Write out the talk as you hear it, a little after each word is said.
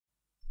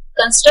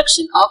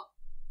Construction of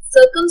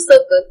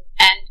circumcircle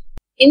and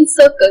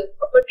incircle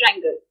of a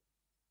triangle.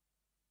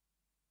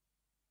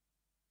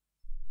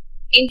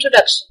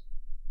 Introduction.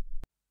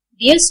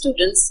 Dear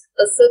students,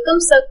 a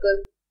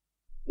circumcircle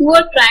to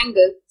a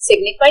triangle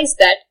signifies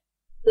that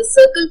the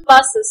circle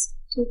passes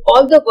through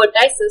all the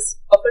vertices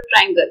of a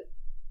triangle.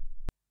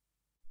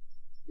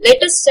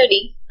 Let us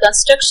study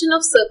construction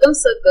of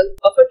circumcircle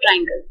of a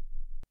triangle.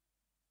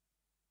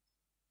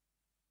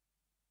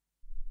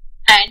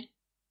 And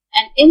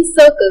an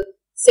incircle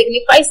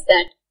signifies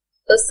that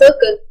a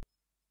circle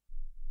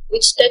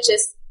which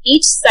touches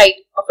each side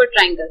of a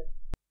triangle,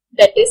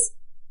 that is,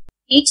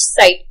 each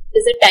side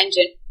is a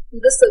tangent to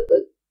the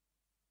circle.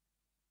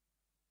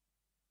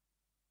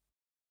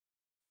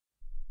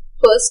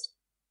 First,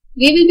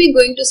 we will be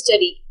going to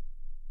study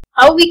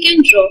how we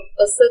can draw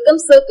a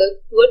circumcircle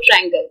to a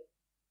triangle.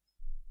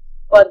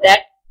 For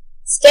that,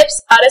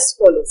 steps are as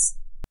follows.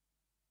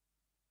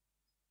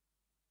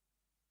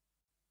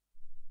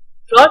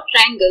 Draw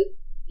triangle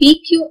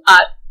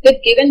PQR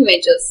with given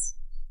measures.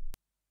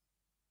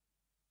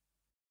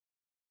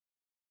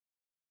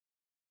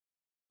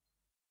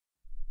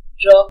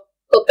 Draw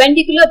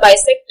perpendicular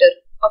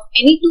bisector of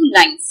any two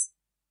lines.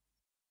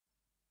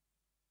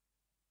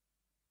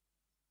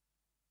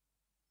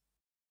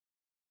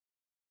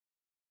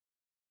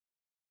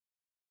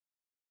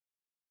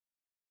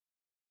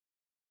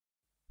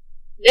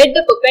 Let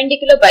the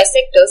perpendicular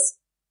bisectors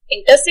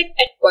intersect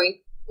at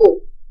point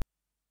O.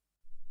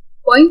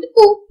 Point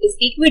O is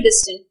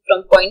equidistant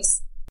from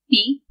points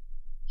P,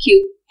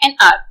 Q and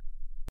R.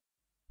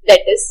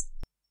 That is,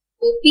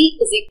 OP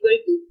is equal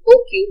to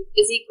OQ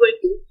is equal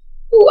to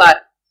OR.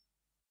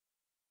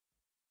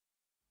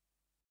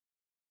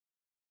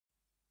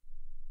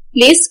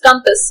 Place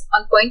compass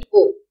on point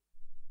O.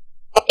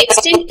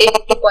 Extend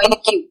it to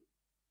point Q.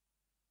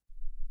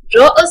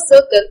 Draw a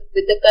circle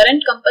with the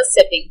current compass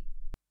setting.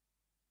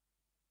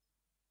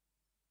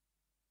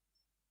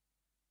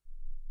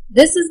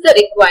 This is the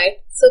required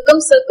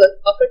circumcircle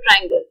of a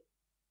triangle.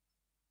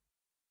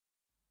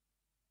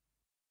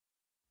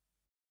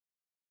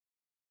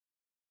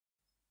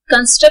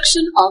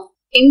 Construction of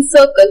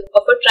incircle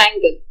of a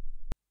triangle.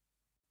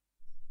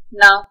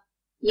 Now,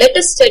 let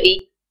us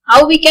study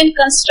how we can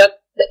construct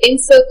the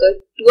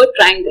incircle to a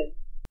triangle.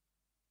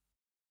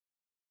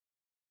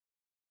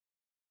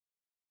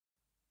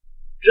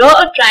 Draw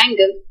a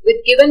triangle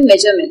with given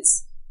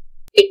measurements.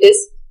 It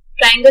is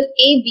triangle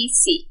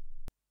ABC.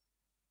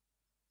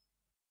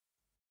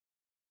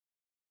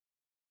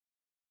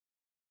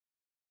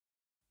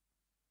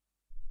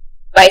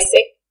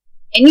 Bisect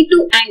any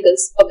two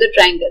angles of the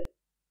triangle.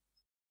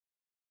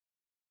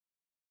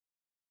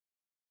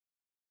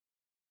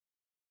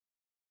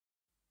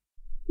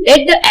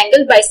 Let the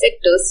angle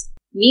bisectors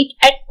meet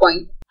at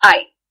point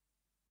I.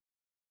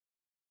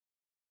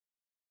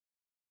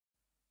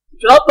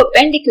 Draw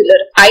perpendicular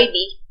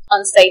ID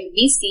on side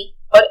BC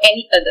or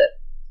any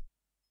other.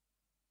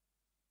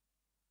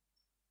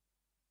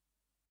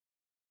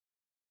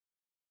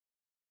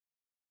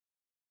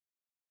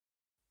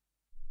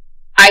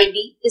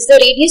 ID is the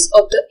radius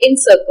of the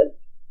incircle.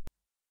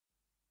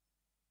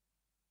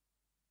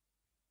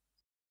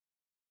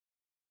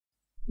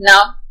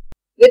 Now,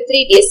 with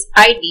radius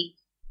ID,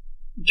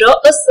 draw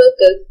a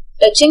circle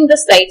touching the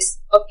sides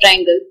of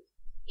triangle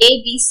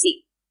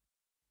ABC.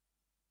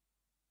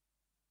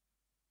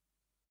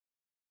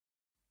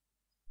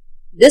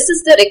 This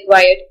is the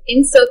required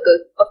incircle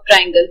of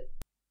triangle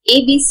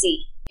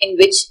ABC, in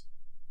which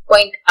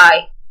point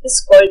I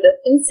is called the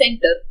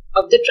incenter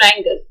of the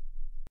triangle.